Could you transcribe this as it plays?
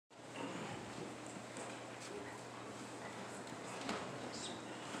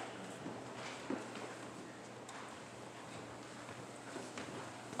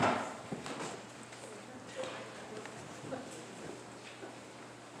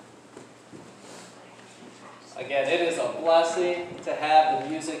Again, it is a blessing to have the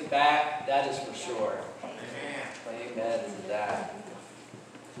music back, that is for sure. Amen to that.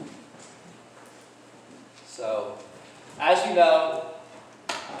 So, as you know,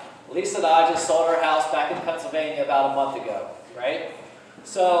 Lisa and I just sold our house back in Pennsylvania about a month ago, right?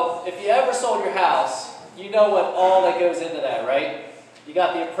 So, if you ever sold your house, you know what all that goes into that, right? You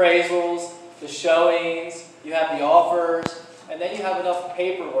got the appraisals, the showings, you have the offers, and then you have enough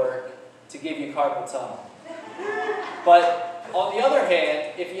paperwork to give you carpal tunnel. But on the other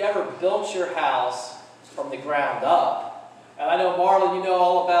hand, if you ever built your house from the ground up, and I know Marlon, you know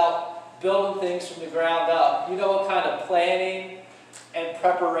all about building things from the ground up. You know what kind of planning and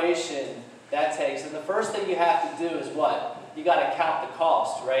preparation that takes. And the first thing you have to do is what? You got to count the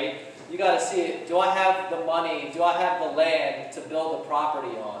cost, right? You got to see, do I have the money? Do I have the land to build the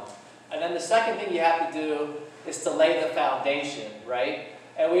property on? And then the second thing you have to do is to lay the foundation, right?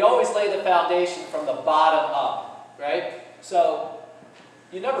 And we always lay the foundation from the bottom up, right? So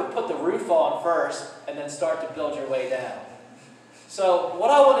you never put the roof on first and then start to build your way down. So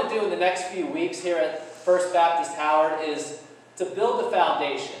what I want to do in the next few weeks here at First Baptist Howard is to build the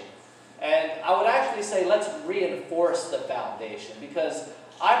foundation. And I would actually say let's reinforce the foundation, because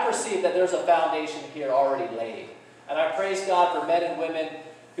I perceive that there's a foundation here already laid. And I praise God for men and women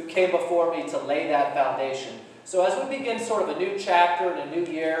who came before me to lay that foundation. So as we begin sort of a new chapter and a new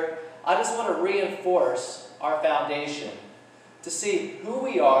year, I just want to reinforce our foundation to see who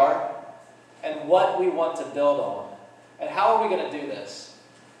we are and what we want to build on. And how are we going to do this?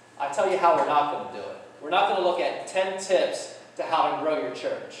 I tell you how we're not going to do it. We're not going to look at 10 tips to how to grow your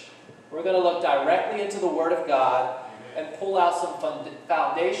church. We're going to look directly into the Word of God and pull out some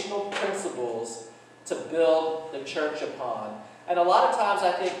foundational principles to build the church upon. And a lot of times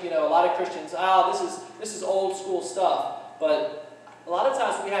I think, a lot of Christians, this is old school stuff. But a lot of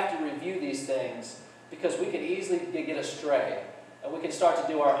times we have to review these things because we can easily get astray. And we can start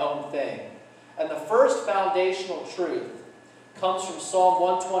to do our own thing. And the first foundational truth comes from Psalm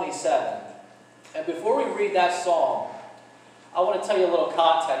 127. And before we read that psalm, I want to tell you a little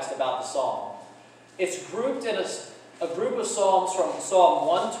context about the psalm. It's grouped in a group of psalms from Psalm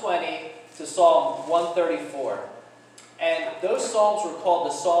 120 to Psalm 134. And those psalms were called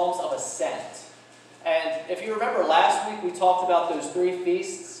the Psalms of Ascent. And if you remember last week, we talked about those 3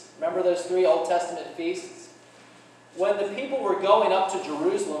 feasts. Remember those 3 Old Testament feasts? When the people were going up to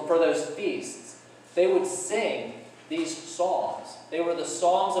Jerusalem for those feasts, they would sing these psalms. They were the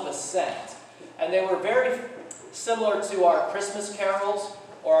Psalms of Ascent. And they were very similar to our Christmas carols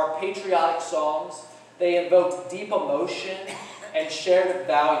or our patriotic songs. They invoked deep emotion and shared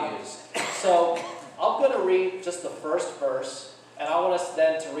values. So I'm going to read just the first verse, and I want us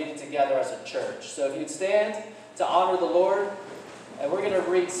then to read it together as a church. So if you'd stand to honor the Lord, and we're going to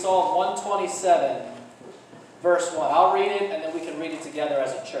read Psalm 127, verse 1. I'll read it, and then we can read it together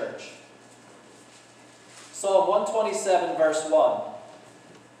as a church. Psalm 127, verse 1.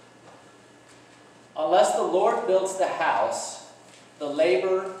 Unless the Lord builds the house, they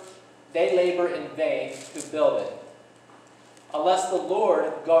labor in vain who build it. Unless the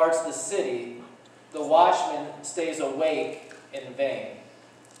Lord guards the city, the watchman stays awake in vain.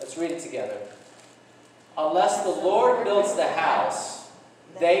 Let's read it together. Unless the Lord builds the house,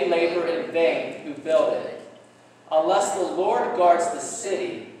 they labor in vain who build it. Unless the Lord guards the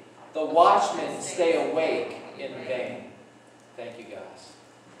city, the watchmen stay awake in vain. Thank you, guys.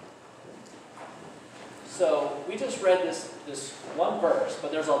 So we just read this one verse,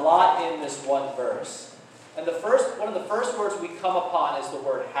 but there's a lot in this one verse. And one of the first words we come upon is the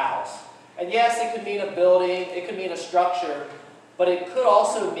word house. And yes, it could mean a building, it could mean a structure, but it could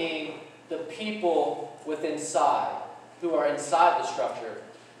also mean the people inside, who are inside the structure.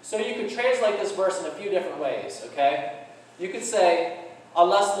 So you could translate this verse in a few different ways, okay? You could say,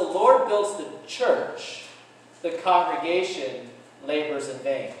 unless the Lord builds the church, the congregation labors in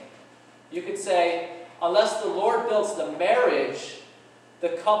vain. You could say, unless the Lord builds the marriage, the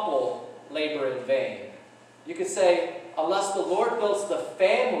couple labor in vain. You could say, unless the Lord builds the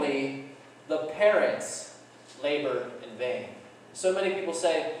family, the parents labor in vain. So many people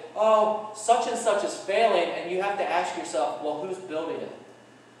say, oh, such and such is failing, and you have to ask yourself, well, who's building it?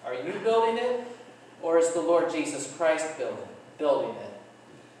 Are you building it, or is the Lord Jesus Christ building it?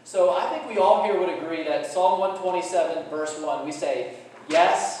 So I think we all here would agree that Psalm 127, verse 1, we say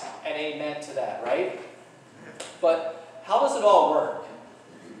yes and amen to that, right? But how does it all work?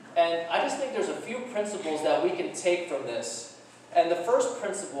 And I just think there's a few principles that we can take from this. And the first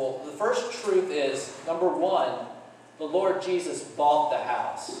principle, the first truth is, number 1, the Lord Jesus bought the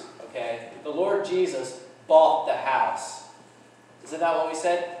house. Okay? The Lord Jesus bought the house. Isn't that what we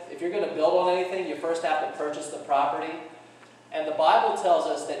said? If you're going to build on anything, you first have to purchase the property. And the Bible tells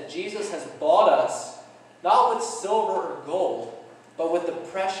us that Jesus has bought us, not with silver or gold, but with the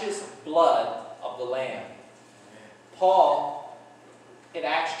precious blood of the Lamb. Paul, in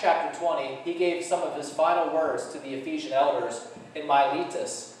Acts chapter 20, he gave some of his final words to the Ephesian elders in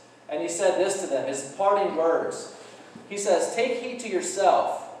Miletus. And he said this to them, his parting words. He says, "Take heed to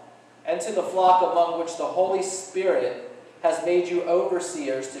yourself and to the flock among which the Holy Spirit has made you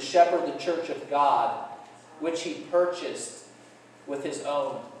overseers to shepherd the church of God, which he purchased with his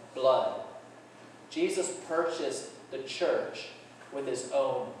own blood." Jesus purchased the church with his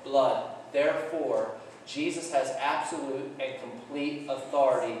own blood. Therefore, Jesus has absolute and complete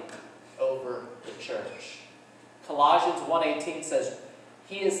authority over the church. Colossians 1:18 says,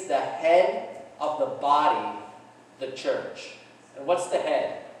 he is the head of the body, the church. And what's the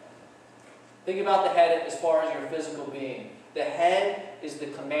head? Think about the head as far as your physical being. The head is the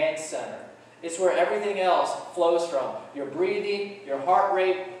command center. It's where everything else flows from. Your breathing, your heart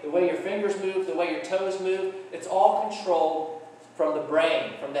rate, the way your fingers move, the way your toes move. It's all controlled from the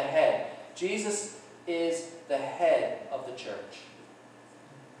brain, from the head. Jesus is the head of the church.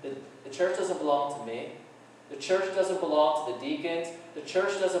 The church doesn't belong to me. The church doesn't belong to the deacons. The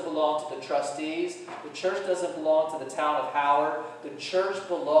church doesn't belong to the trustees. The church doesn't belong to the town of Howard. The church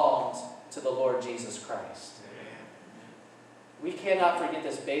belongs to the Lord Jesus Christ. We cannot forget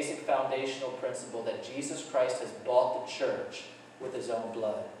this basic foundational principle that Jesus Christ has bought the church with his own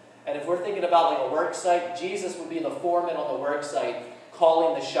blood. And if we're thinking about like a work site, Jesus would be the foreman on the work site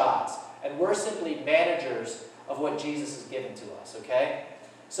calling the shots. And we're simply managers of what Jesus has given to us, okay?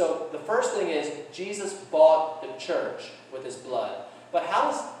 So the first thing is Jesus bought the church with his blood. But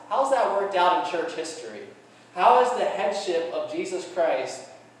how's that worked out in church history? How has the headship of Jesus Christ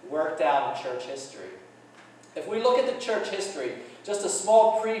worked out in church history? If we look at the church history, just a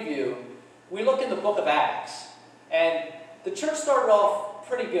small preview, we look in the book of Acts. And the church started off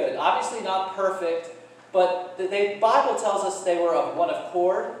pretty good. Obviously not perfect, but the Bible tells us they were of one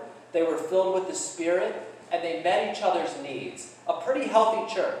accord, they were filled with the Spirit, and they met each other's needs. A pretty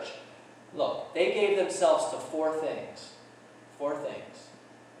healthy church. Look, they gave themselves to four things. Four things.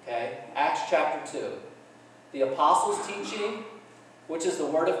 Okay? Acts chapter 2. The apostles' teaching, which is the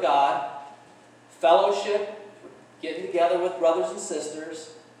Word of God. Fellowship, getting together with brothers and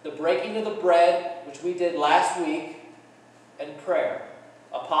sisters. The breaking of the bread, which we did last week. And prayer.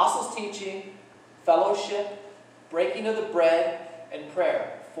 Apostles' teaching, fellowship, breaking of the bread, and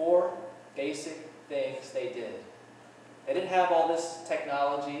prayer. Four basic things they did. They didn't have all this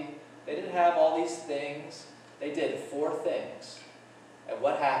technology. They didn't have all these things. They did four things. And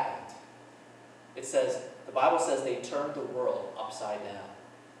what happened? It says, the Bible says they turned the world upside down.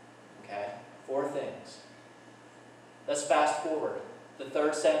 Okay? Four things. Let's fast forward. The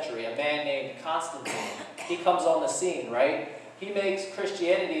 3rd century, a man named Constantine. He comes on the scene, right? He makes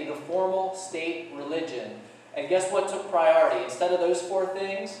Christianity the formal state religion. And guess what took priority? Instead of those four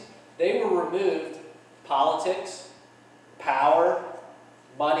things, they were removed politics, power,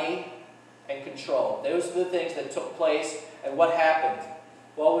 money, and control. Those are the things that took place. And what happened?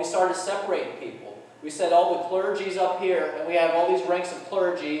 Well, we started separating people. We said all the clergy's up here, and we have all these ranks of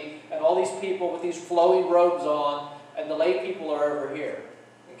clergy, and all these people with these flowing robes on, and the lay people are over here.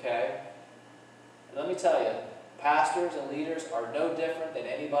 Okay? And let me tell you, pastors and leaders are no different than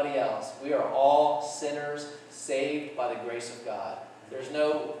anybody else. We are all sinners saved by the grace of God. There's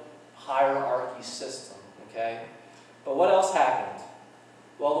no hierarchy system. Okay? But what else happened?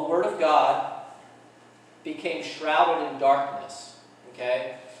 Well, the Word of God became shrouded in darkness.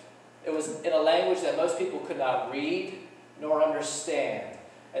 Okay? It was in a language that most people could not read nor understand.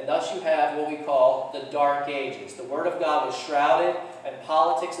 And thus you have what we call the Dark Ages. The Word of God was shrouded, and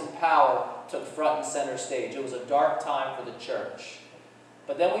politics and power took front and center stage. It was a dark time for the church.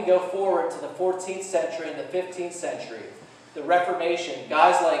 But then we go forward to the 14th century and the 15th century. The Reformation,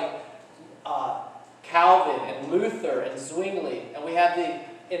 guys like Calvin and Luther and Zwingli. And we have the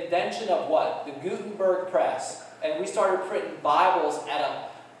invention of what? The Gutenberg press. And we started printing Bibles at a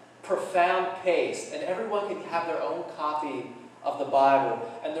profound pace. And everyone could have their own copy of the Bible.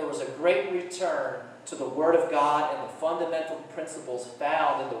 And there was a great return to the Word of God and the fundamental principles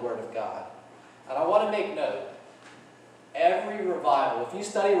found in the Word of God. And I want to make note, every revival, if you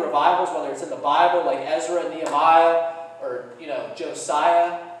study revivals, whether it's in the Bible like Ezra and Nehemiah or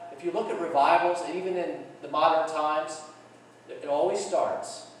Josiah, if you look at revivals, even in the modern times, it always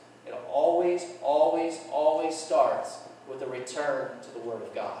starts. It always starts with a return to the Word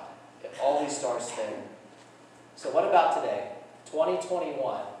of God. It always starts there. So what about today?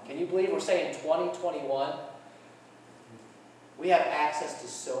 2021. Can you believe we're saying 2021? We have access to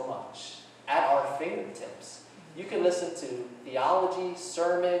so much at our fingertips. You can listen to theology,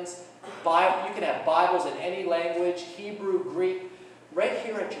 sermons, Bible. You can have Bibles in any language, Hebrew, Greek, right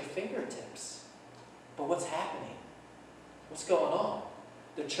here at your fingertips. But what's happening? What's going on?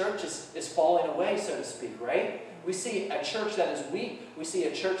 The church is falling away, so to speak, right? We see a church that is weak. We see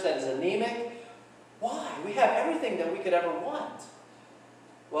a church that is anemic. Why? We have everything that we could ever want.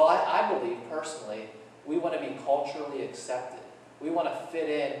 Well, I believe personally, we want to be culturally accepted. We want to fit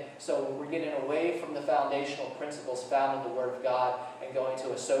in, so we're getting away from the foundational principles found in the Word of God and going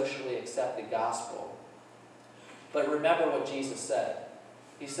to a socially accepted gospel. But remember what Jesus said.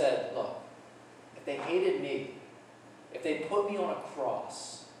 He said, look, if they hated me, if they put me on a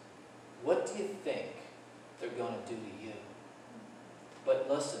cross, what do you think they're going to do to you? But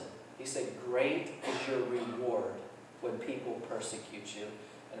listen, he said, great is your reward when people persecute you.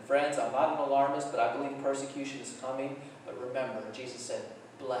 And friends, I'm not an alarmist, but I believe persecution is coming. But remember, Jesus said,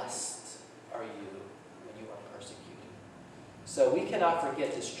 blessed are you when you are persecuted. So we cannot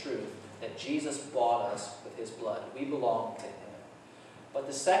forget this truth, that Jesus bought us with his blood. We belong to him. But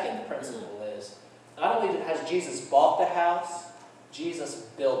the second principle is, not only has Jesus bought the house, Jesus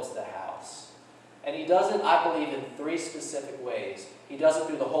builds the house. And he does it, I believe, in three specific ways. He does it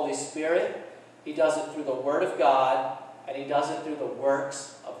through the Holy Spirit, he does it through the Word of God, and he does it through the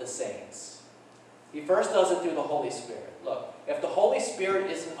works of the saints. He first does it through the Holy Spirit. Look, if the Holy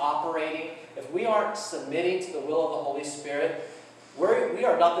Spirit isn't operating, if we aren't submitting to the will of the Holy Spirit, we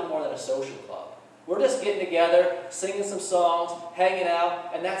are nothing more than a social club. We're just getting together, singing some songs, hanging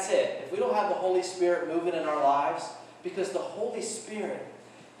out, and that's it. If we don't have the Holy Spirit moving in our lives, because the Holy Spirit,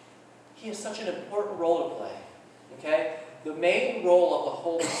 he has such an important role to play. Okay? The main role of the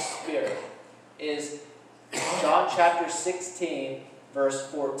Holy Spirit is John chapter 16, verse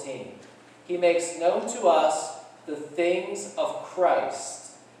 14. He makes known to us the things of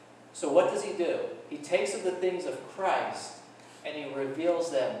Christ. So what does he do? He takes of the things of Christ and he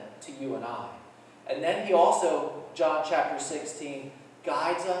reveals them to you and I. And then he also, John chapter 16,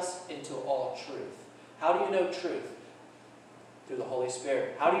 guides us into all truth. How do you know truth? Through the Holy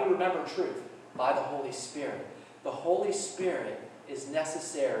Spirit. How do you remember truth? By the Holy Spirit. The Holy Spirit is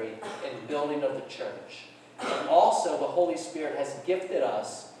necessary in building of the church. And also the Holy Spirit has gifted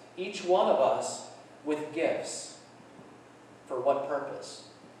us, each one of us, with gifts. For what purpose?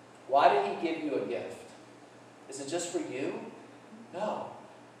 Why did he give you a gift? Is it just for you? No.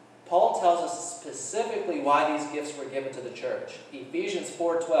 Paul tells us specifically why these gifts were given to the church. Ephesians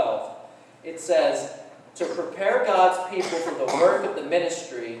 4:12, it says, to prepare God's people for the work of the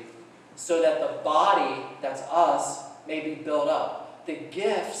ministry so that the body, that's us, may be built up. The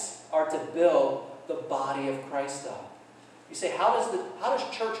gifts are to build the body of Christ up. You say, how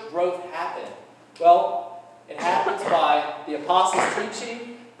does church growth happen? Well, it happens by the apostles'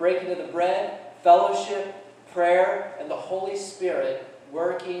 teaching, breaking of the bread, fellowship, prayer, and the Holy Spirit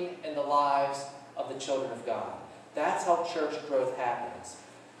working in the lives of the children of God. That's how church growth happens,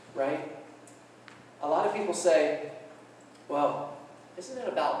 right? A lot of people say, well, isn't it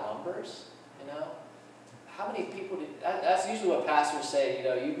about numbers, you know? How many people do... That's usually what pastors say, you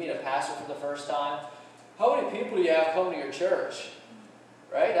know, you meet a pastor for the first time. How many people do you have come to your church?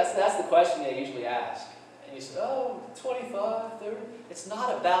 Right? That's the question they usually ask. And you say, oh, 25, 30. It's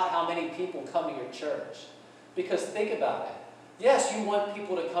not about how many people come to your church. Because think about it. Yes, you want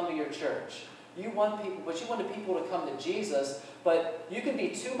people to come to your church. You want people, but you want the people to come to Jesus, but you can be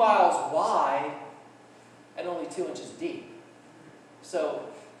 2 miles wide and only 2 inches deep. So,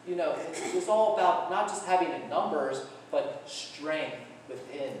 you know, it's all about not just having the numbers, but strength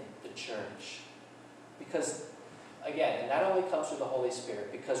within the church. Because, again, and that only comes through the Holy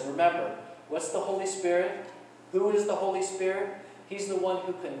Spirit. Because remember, what's the Holy Spirit? Who is the Holy Spirit? He's the one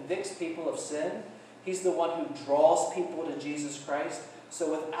who convicts people of sin. He's the one who draws people to Jesus Christ.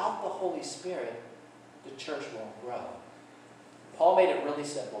 So without the Holy Spirit, the church won't grow. Paul made it really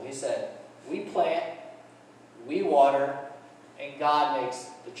simple. He said, we plant, we water, and God makes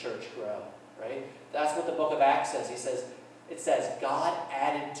the church grow. Right? That's what the book of Acts says. It says, God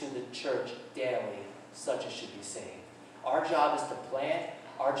added to the church daily such as should be saved. Our job is to plant.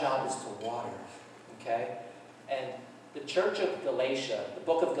 Our job is to water. Okay? And the church of Galatia, the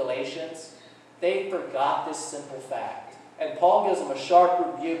book of Galatians, they forgot this simple fact. And Paul gives them a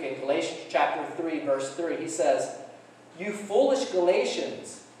sharp rebuke in Galatians chapter 3, verse 3. He says, you foolish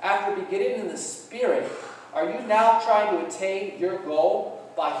Galatians, after beginning in the Spirit, are you now trying to attain your goal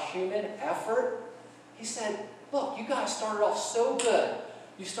by human effort? He said, look, you guys started off so good.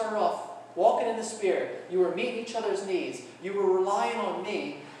 You started off walking in the Spirit. You were meeting each other's needs. You were relying on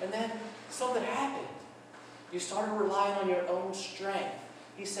me. And then something happened. You started relying on your own strength.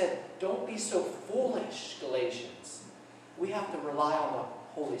 He said, don't be so foolish, Galatians. We have to rely on the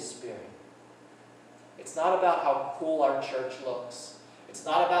Holy Spirit. It's not about how cool our church looks. It's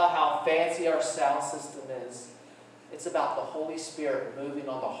not about how fancy our sound system is. It's about the Holy Spirit moving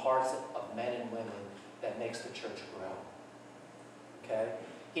on the hearts of men and women that makes the church grow. Okay?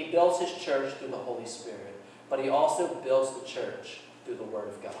 He builds his church through the Holy Spirit, but he also builds the church through the Word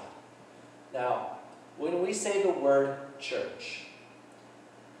of God. Now, when we say the word church,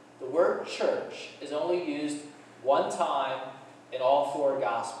 the word church is only used one time in all four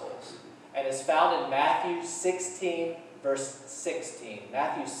Gospels, and is found in Matthew 16, verse 16.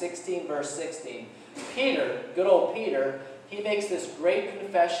 Matthew 16, verse 16. Peter, good old Peter, he makes this great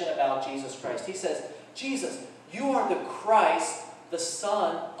confession about Jesus Christ. He says, Jesus, you are the Christ, the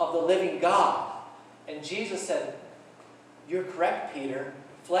Son of the living God. And Jesus said, you're correct, Peter.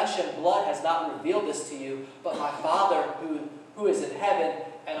 Flesh and blood has not revealed this to you, but my Father who is in heaven.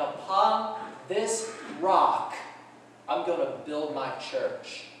 And upon this rock, I'm going to build my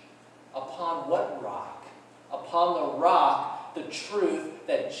church. Upon what rock? Upon the rock, the truth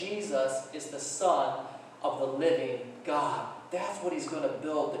that Jesus is the Son of the living God. That's what he's going to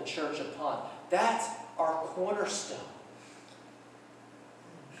build the church upon. That's our cornerstone.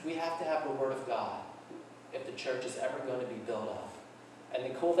 We have to have the Word of God if the church is ever going to be built up. And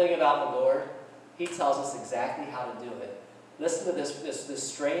the cool thing about the Lord, he tells us exactly how to do it. Listen to this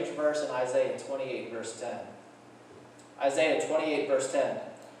strange verse in Isaiah 28, verse 10. Isaiah 28, verse 10.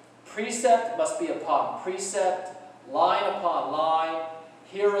 Precept must be upon precept, line upon line,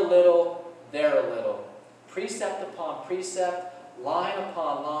 here a little, there a little. Precept upon precept, line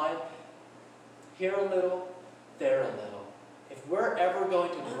upon line, here a little, there a little. If we're ever going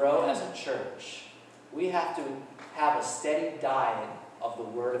to grow as a church, we have to have a steady diet of the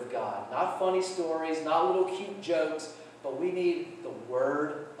Word of God. Not funny stories, not little cute jokes, but we need the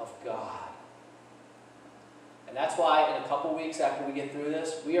Word of God. And that's why in a couple weeks after we get through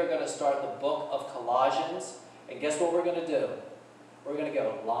this, we are going to start the book of Colossians. And guess what we're going to do? We're going to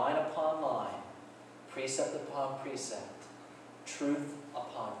go line upon line, precept upon precept, truth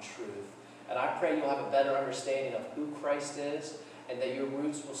upon truth. And I pray you'll have a better understanding of who Christ is, and that your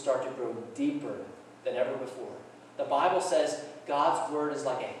roots will start to grow deeper than ever before. The Bible says God's Word is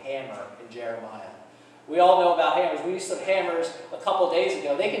like a hammer in Jeremiah. We all know about hammers. We used some hammers a couple of days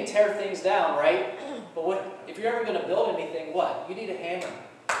ago. They can tear things down, right? But if you're ever going to build anything, what? You need a hammer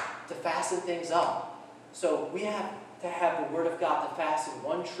to fasten things up. So we have to have the Word of God to fasten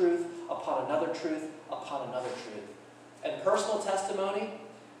one truth upon another truth upon another truth. And personal testimony,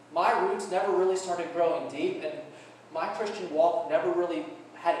 my roots never really started growing deep, and my Christian walk never really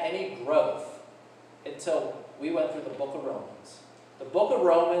had any growth until we went through the book of Romans. The book of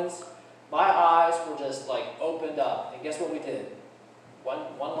Romans, my eyes were just like opened up. And guess what we did? One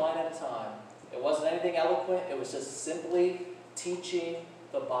line at a time. It wasn't anything eloquent. It was just simply teaching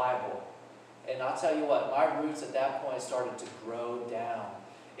the Bible. And I'll tell you what, my roots at that point started to grow down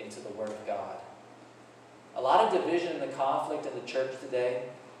into the Word of God. A lot of division and the conflict in the church today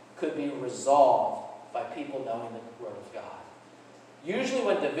could be resolved by people knowing the Word of God. Usually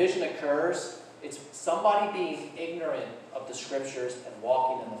when division occurs, it's somebody being ignorant of the Scriptures and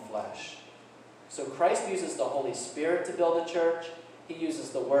walking in the flesh. So Christ uses the Holy Spirit to build a church. He uses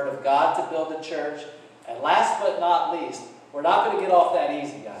the Word of God to build a church. And last but not least, we're not going to get off that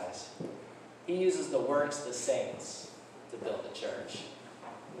easy, guys. He uses the works of the saints to build a church.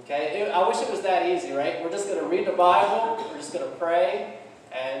 Okay? I wish it was that easy, right? We're just going to read the Bible, we're just going to pray,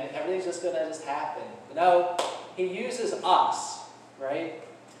 and everything's just going to just happen. No, he uses us, right?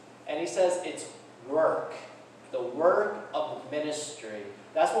 And he says it's work. The work of ministry.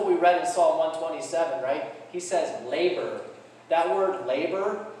 That's what we read in Psalm 127, right? He says labor. That word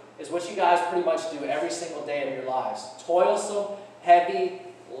labor is what you guys pretty much do every single day of your lives. Toilsome, heavy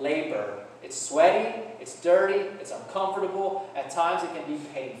labor. It's sweaty, it's dirty, it's uncomfortable. At times it can be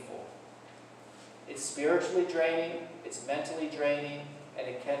painful. It's spiritually draining, it's mentally draining, and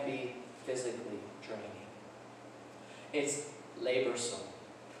it can be physically draining. It's laborsome.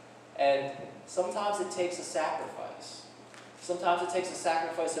 And sometimes it takes a sacrifice. Sometimes it takes a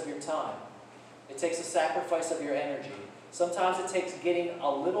sacrifice of your time. It takes a sacrifice of your energy. Sometimes it takes getting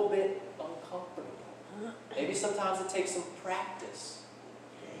a little bit uncomfortable. Maybe sometimes it takes some practice.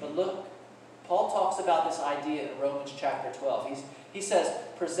 But look, Paul talks about this idea in Romans chapter 12. He says,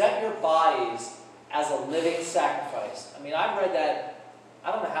 present your bodies as a living sacrifice. I mean, I've read that,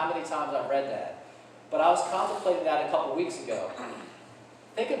 I don't know how many times I've read that, but I was contemplating that a couple weeks ago.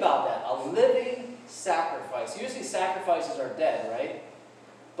 Think about that, a living sacrifice. Usually sacrifices are dead, right?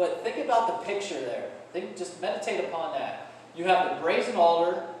 But think about the picture there. just meditate upon that. You have the brazen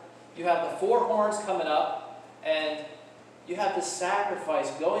altar, you have the 4 horns coming up, and you have this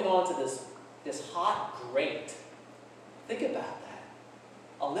sacrifice going on to this hot grate. Think about that.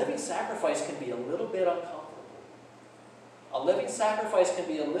 A living sacrifice can be a little bit uncomfortable. A living sacrifice can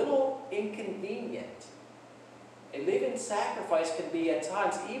be a little inconvenient. A living sacrifice can be at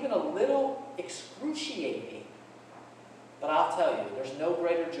times even a little excruciating. But I'll tell you, there's no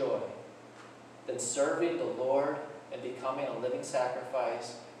greater joy than serving the Lord and becoming a living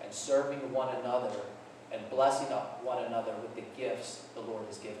sacrifice and serving one another and blessing up one another with the gifts the Lord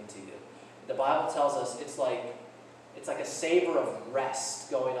has given to you. The Bible tells us it's like a savor of rest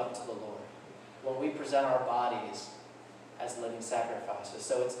going up to the Lord when we present our bodies as living sacrifices.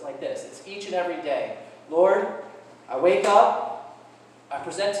 So it's like this. It's each and every day. Lord, I wake up. I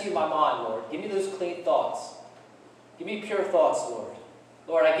present to you my mind, Lord. Give me those clean thoughts. Give me pure thoughts, Lord.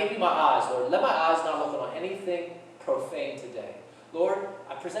 Lord, I give you my eyes, Lord. Let my eyes not look on anything profane today. Lord,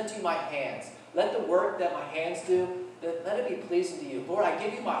 I present to you my hands. Let the work that my hands do, let it be pleasing to you. Lord, I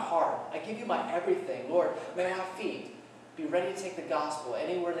give you my heart. I give you my everything. Lord, may my feet be ready to take the gospel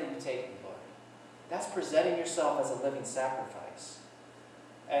anywhere that you take me, Lord. That's presenting yourself as a living sacrifice.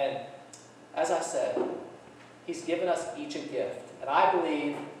 And as I said, He's given us each a gift. And I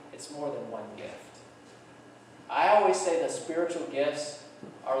believe it's more than one gift. I always say that spiritual gifts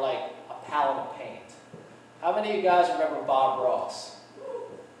are like a palette of paint. How many of you guys remember Bob Ross?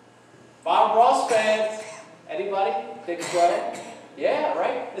 Bob Ross fans? Anybody? Big brother? Yeah,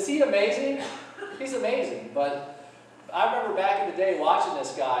 right? Is he amazing? He's amazing. But I remember back in the day watching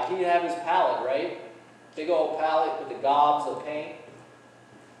this guy. He'd have his palette, right? Big old palette with the gobs of paint.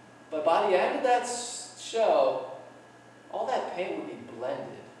 But by the end of that show, all that paint would be blended,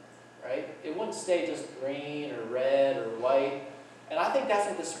 right? It wouldn't stay just green or red or white. And I think that's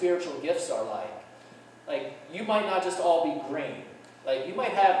what the spiritual gifts are like. Like, you might not just all be green. Like, you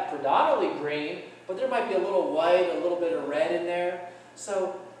might have predominantly green, but there might be a little white, a little bit of red in there.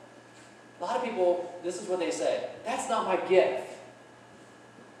 So, a lot of people, this is what they say, that's not my gift.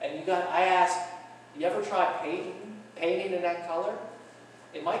 And I ask, you ever try painting in that color?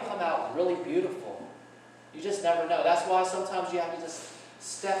 It might come out really beautiful. You just never know. That's why sometimes you have to just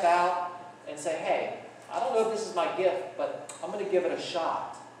step out and say, hey, I don't know if this is my gift, but I'm going to give it a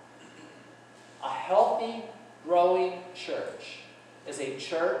shot. A healthy, growing church is a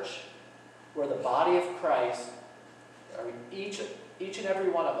church where the body of Christ, each and every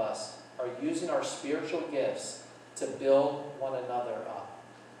one of us, are using our spiritual gifts to build one another up.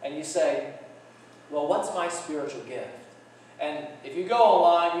 And you say, well, what's my spiritual gift? And if you go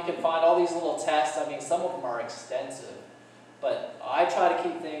online, you can find all these little tests. I mean, some of them are extensive. But I try to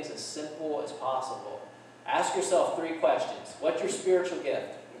keep things as simple as possible. Ask yourself 3 questions. What's your spiritual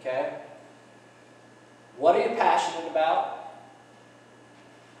gift? Okay? What are you passionate about?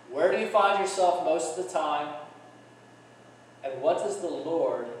 Where do you find yourself most of the time? And what does the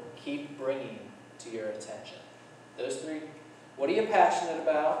Lord keep bringing to your attention? Those 3. What are you passionate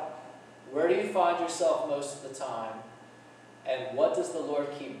about? Where do you find yourself most of the time? And what does the Lord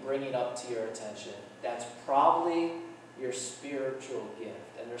keep bringing up to your attention? That's probably your spiritual gift.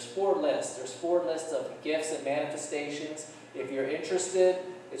 And there's 4 lists. There's 4 lists of gifts and manifestations. If you're interested,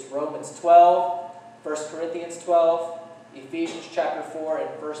 it's Romans 12, 1 Corinthians 12, Ephesians chapter 4,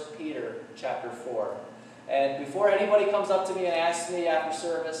 and 1 Peter chapter 4. And before anybody comes up to me and asks me after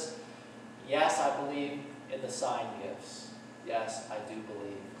service, yes, I believe in the sign gifts. Yes, I do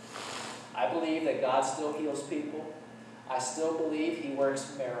believe. I believe that God still heals people. I still believe He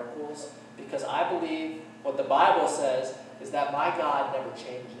works miracles, because I believe what the Bible says is that my God never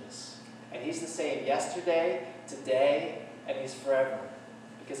changes. And He's the same yesterday, today, and He's forever.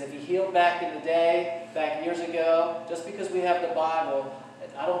 Because if He healed back in the day, back years ago, just because we have the Bible,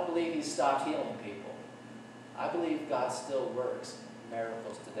 I don't believe He's stopped healing people. I believe God still works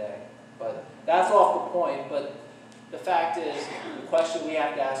miracles today. But that's off the point. But the fact is, the question we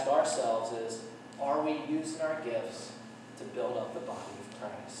have to ask ourselves is, are we using our gifts to build up the body of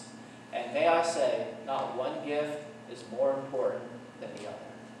Christ? And may I say, not one gift is more important than the other.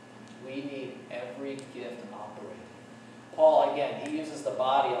 We need every gift operating. Paul, again, he uses the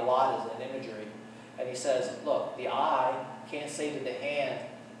body a lot as an imagery. And he says, look, the eye can't say to the hand,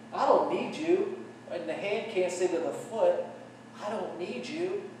 I don't need you. And the hand can't say to the foot, I don't need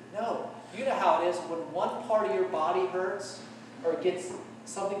you. No. You know how it is when one part of your body hurts or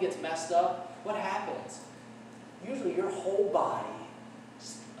something gets messed up, what happens? Usually your whole body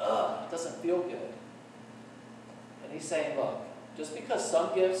doesn't feel good. And he's saying, look, just because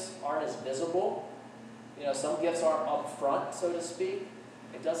some gifts aren't as visible, some gifts aren't up front, so to speak,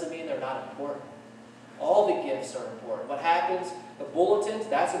 it doesn't mean they're not important. All the gifts are important. What happens, the bulletins,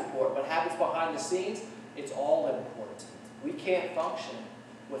 that's important. What happens behind the scenes, it's all important. We can't function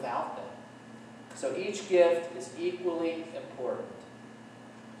without them. So each gift is equally important.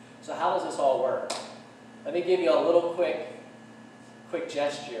 So how does this all work? Let me give you a little quick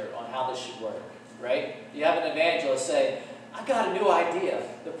gesture on how this should work, right? You have an evangelist say, I've got a new idea.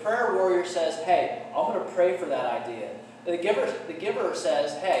 The prayer warrior says, hey, I'm going to pray for that idea. The giver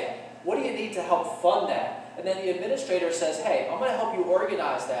says, hey, what do you need to help fund that? And then the administrator says, hey, I'm going to help you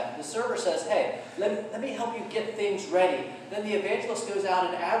organize that. The server says, hey, let me help you get things ready. Then the evangelist goes out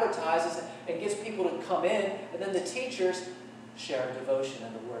and advertises and gets people to come in. And then the teachers share a devotion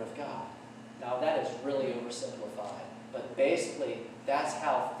and the Word of God. Now that is really oversimplified. But basically, that's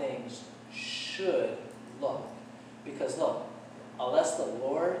how things should look. Because look, unless the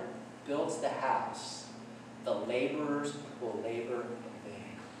Lord builds the house, the laborers will labor in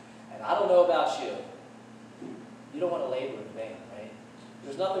vain. And I don't know about you. You don't want to labor in vain, right?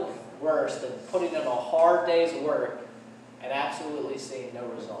 There's nothing worse than putting in a hard day's work and absolutely seeing no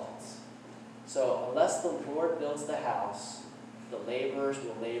results. So unless the Lord builds the house, the laborers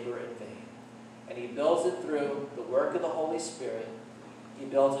will labor in vain. And He builds it through the work of the Holy Spirit. He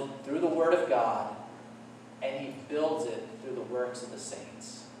builds it through the Word of God. And He builds it through the works of the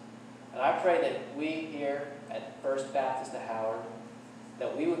saints. And I pray that we here at First Baptist of Howard,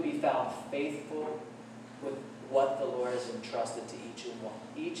 that we would be found faithful with what the Lord has entrusted to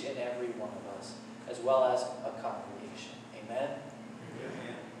each and every one of us, as well as a congregation. Amen?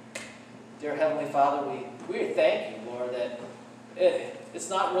 Amen. Dear Heavenly Father, we thank You, Lord, that it's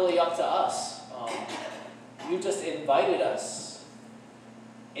not really up to us. You just invited us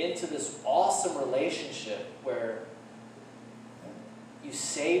into this awesome relationship where You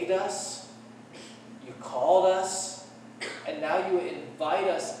saved us, You called us, and now You invite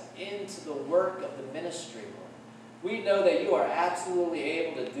us into the work of the ministry, Lord. We know that You are absolutely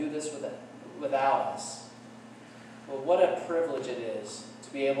able to do this without us. But what a privilege it is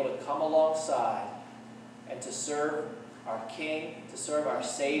to be able to come alongside and to serve our King, to serve our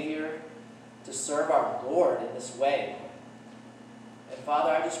Savior, to serve our Lord in this way, Lord. And Father,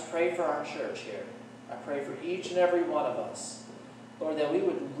 I just pray for our church here. I pray for each and every one of us, Lord, that we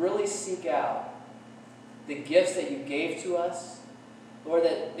would really seek out the gifts that You gave to us. Lord,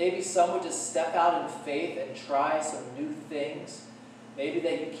 that maybe some would just step out in faith and try some new things. Maybe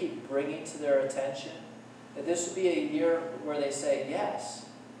that You keep bringing to their attention. That this would be a year where they say, yes,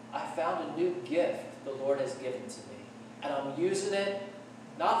 I found a new gift the Lord has given to me. And I'm using it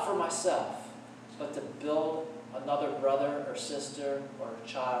not for myself, but to build another brother or sister or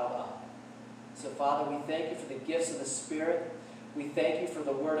child up. So Father, we thank You for the gifts of the Spirit. We thank You for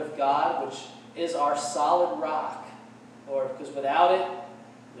the Word of God, which is our solid rock, Lord, because without it,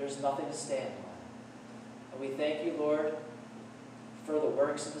 there's nothing to stand on. And we thank You, Lord, for the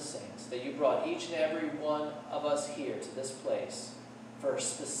works of the saints, that You brought each and every one of us here to this place for a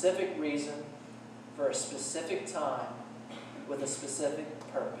specific reason, for a specific time, with a specific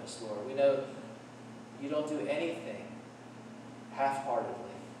purpose, Lord. We know You don't do anything half-heartedly.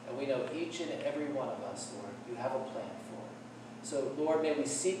 And we know each and every one of us, Lord, You have a plan for. So, Lord, may we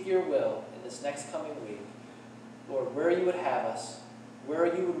seek Your will in this next coming week. Lord, where You would have us, where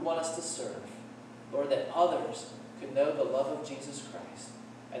You would want us to serve. Lord, that others could know the love of Jesus Christ,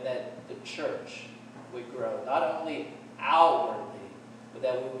 and that the church would grow, not only outwardly, but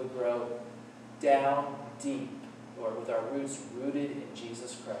that we would grow down deep, Lord, with our roots rooted in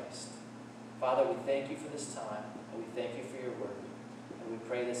Jesus Christ. Father, we thank You for this time, and we thank You for Your word. And we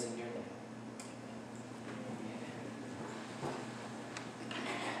pray this in Your name.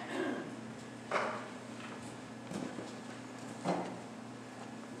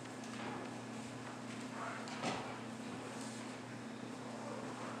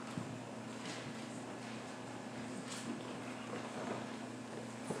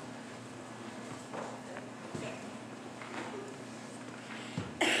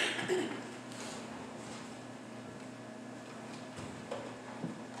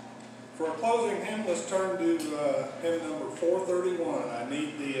 For a closing hymn, let's turn to hymn number 431, I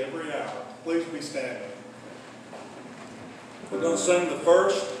Need Thee Every Hour. Please be standing. We're going to sing the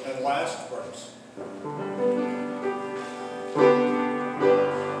first and last verse.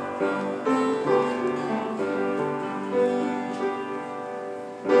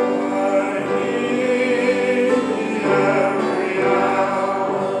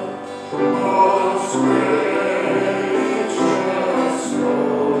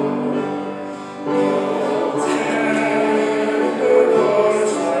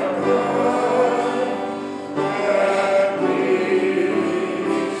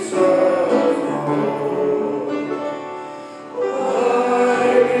 Oh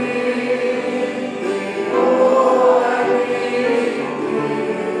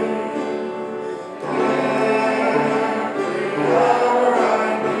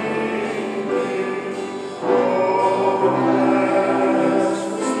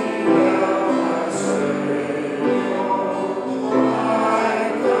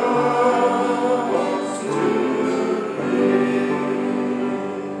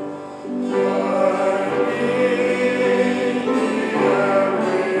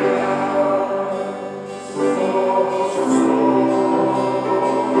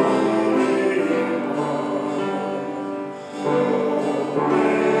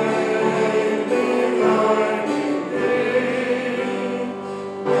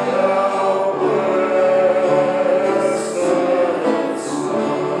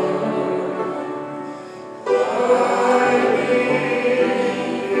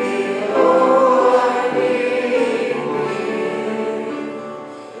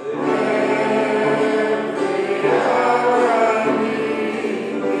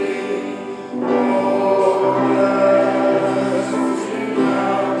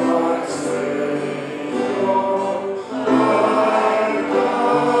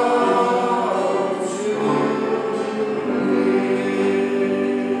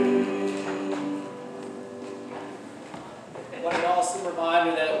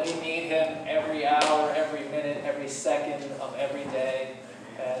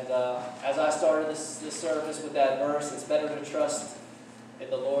this service with that verse, it's better to trust in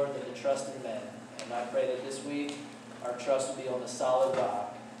the Lord than to trust in men. And I pray that this week our trust will be on the solid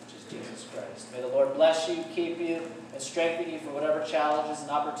rock, which is Jesus Christ. May the Lord bless you, keep you, and strengthen you for whatever challenges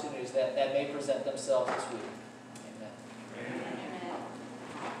and opportunities that may present themselves this week.